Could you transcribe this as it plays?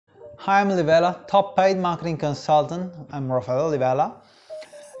Hi, I'm Livella, top paid marketing consultant. I'm Livella,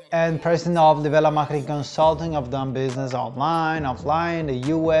 and president of Livella Marketing Consulting. I've done business online, offline, the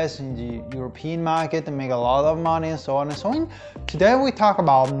US and the European market, and make a lot of money and so on and so on. Today we talk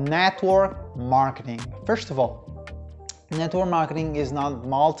about network marketing. First of all, network marketing is not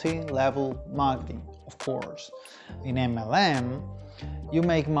multi-level marketing, of course. In MLM, you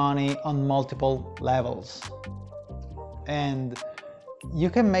make money on multiple levels. And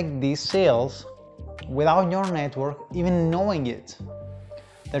you can make these sales without your network even knowing it.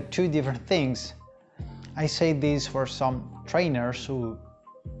 They're two different things. I say this for some trainers who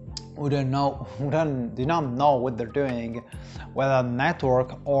do not know what they're doing, whether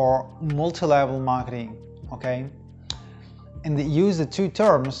network or multi-level marketing, okay? And they use the two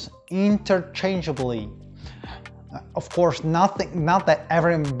terms interchangeably. Of course, not that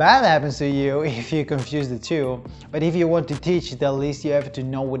everything bad happens to you if you confuse the two, but if you want to teach it, at least you have to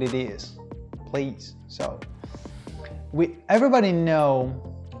know what it is, please. So, everybody know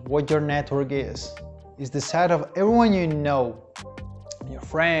what your network is. It's the set of everyone you know, your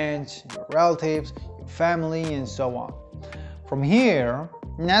friends, your relatives, your family, and so on. From here,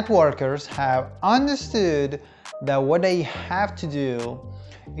 networkers have understood that what they have to do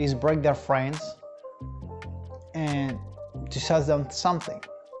is break their friends and to sell them something.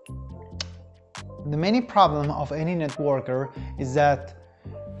 The main problem of any networker is that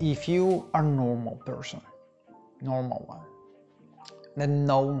if you are a normal person, normal one, that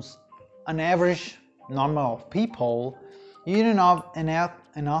knows an average number of people, you don't have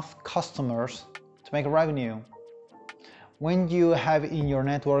enough customers to make a revenue. When you have in your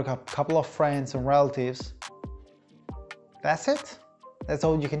network a couple of friends and relatives, that's it. That's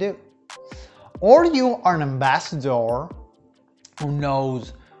all you can do. Or you are an ambassador who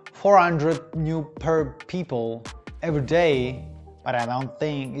knows 400 new people every day, but I don't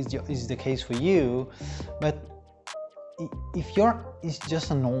think it's the case for you. But if it's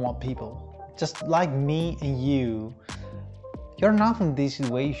just a normal people, just like me and you, you're not in this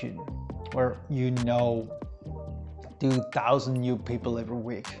situation where you know 2,000 new people every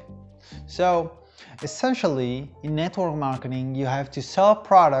week. So essentially, in network marketing, you have to sell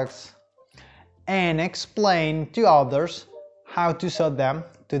products and explain to others how to sell them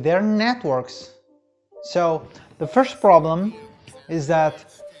to their networks. So the first problem is that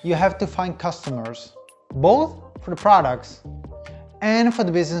you have to find customers, both for the products and for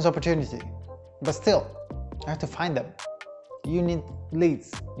the business opportunity. But still, you have to find them. You need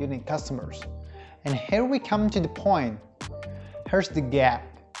leads, you need customers. And here we come to the point. Here's the gap.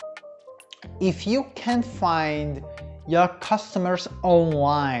 If you can't find your customers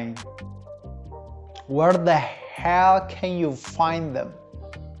online, where the hell can you find them?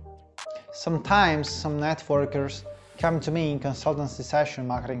 Sometimes some networkers come to me in consultancy session,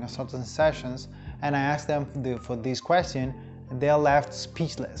 marketing consultancy sessions, and I ask them for this question, and they are left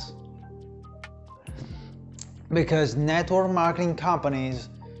speechless. Because network marketing companies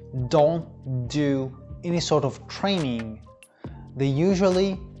don't do any sort of training. They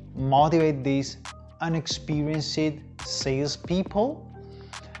usually motivate these inexperienced salespeople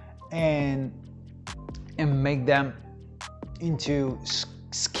and make them into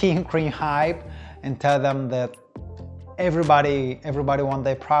skin cream hype and tell them that everybody want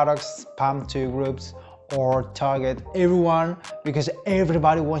their products, spam to groups or target everyone because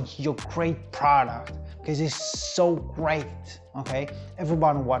everybody wants your great product because it's so great, okay?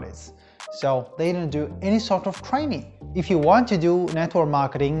 Everyone wants it. So they don't do any sort of training. If you want to do network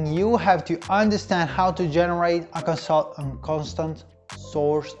marketing, you have to understand how to generate a constant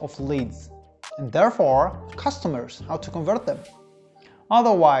source of leads and therefore customers, how to convert them.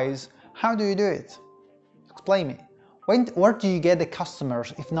 Otherwise, how do you do it? Explain me. Where do you get the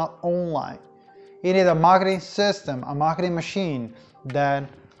customers if not online? You need a marketing system, a marketing machine that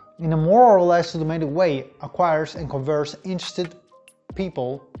in a more or less automated way acquires and converts interested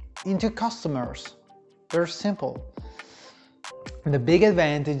people into customers. Very simple. And the big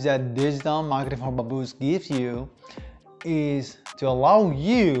advantage that digital marketing for baboons gives you is to allow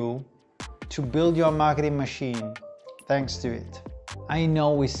you to build your marketing machine thanks to it. I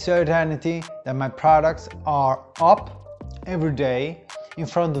know with certainty that my products are up every day in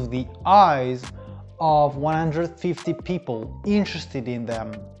front of the eyes of 150 people interested in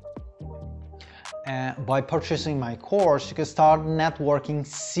them. And by purchasing my course, you can start networking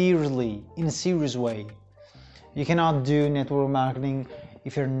seriously, in a serious way. You cannot do network marketing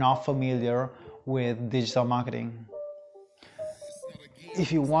if you're not familiar with digital marketing.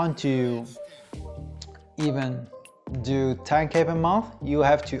 If you want to even do 10K per month, you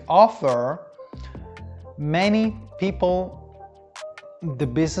have to offer many people the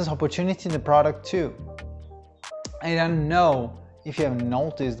business opportunity in the product too. I don't know if you have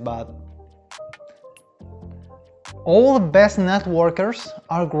noticed, but all the best networkers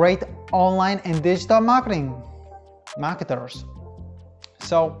are great online and digital marketers.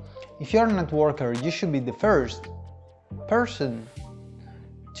 So if you're a networker, you should be the first person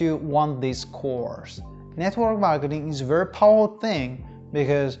to want this course. Network marketing is a very powerful thing,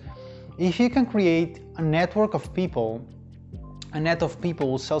 because if you can create a network of people, a net of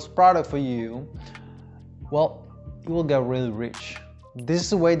people who sells product for you, well, you will get really rich. This is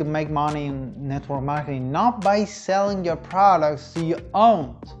the way to make money in network marketing, not by selling your products to your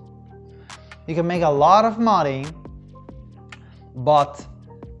own. You can make a lot of money, but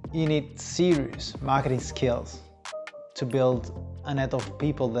you need serious marketing skills to build a net of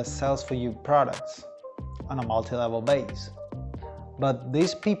people that sells for you products on a multi-level base. But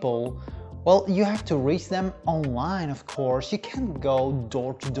these people, well, you have to reach them online, of course. You can't go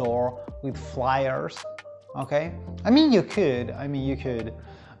door to door with flyers, okay? I mean you could,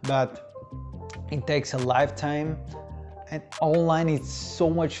 but it takes a lifetime, and online is so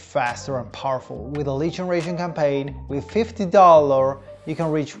much faster and powerful. With a lead generation campaign, with $50, you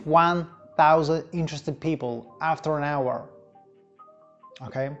can reach 1,000 interested people after an hour,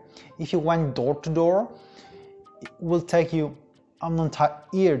 okay? If you went door to door, it will take you an entire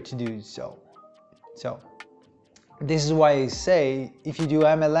year to do so. So this is why I say, if you do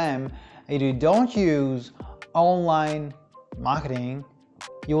MLM and you don't use online marketing,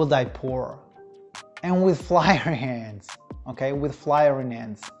 you will die poor and with flyer hands, okay, with flyer in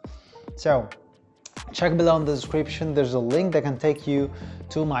hands. So check below in the description, there's a link that can take you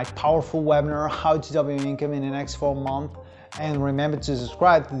to my powerful webinar, How to Double Your Income in the Next 4 months. And remember to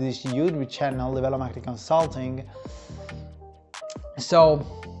subscribe to this YouTube channel, Livella Marketing Consulting. So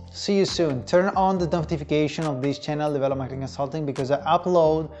see you soon. Turn on the notification of this channel, Livella Marketing Consulting, because I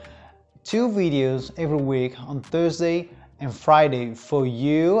upload 2 videos every week on Thursday and Friday for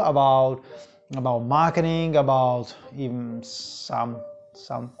you about marketing, about even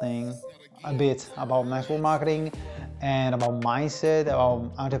something a bit about network marketing and about mindset,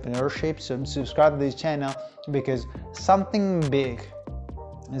 about entrepreneurship. So subscribe to this channel, because something big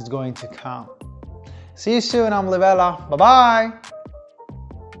is going to come. See you soon. I'm Livella. Bye bye.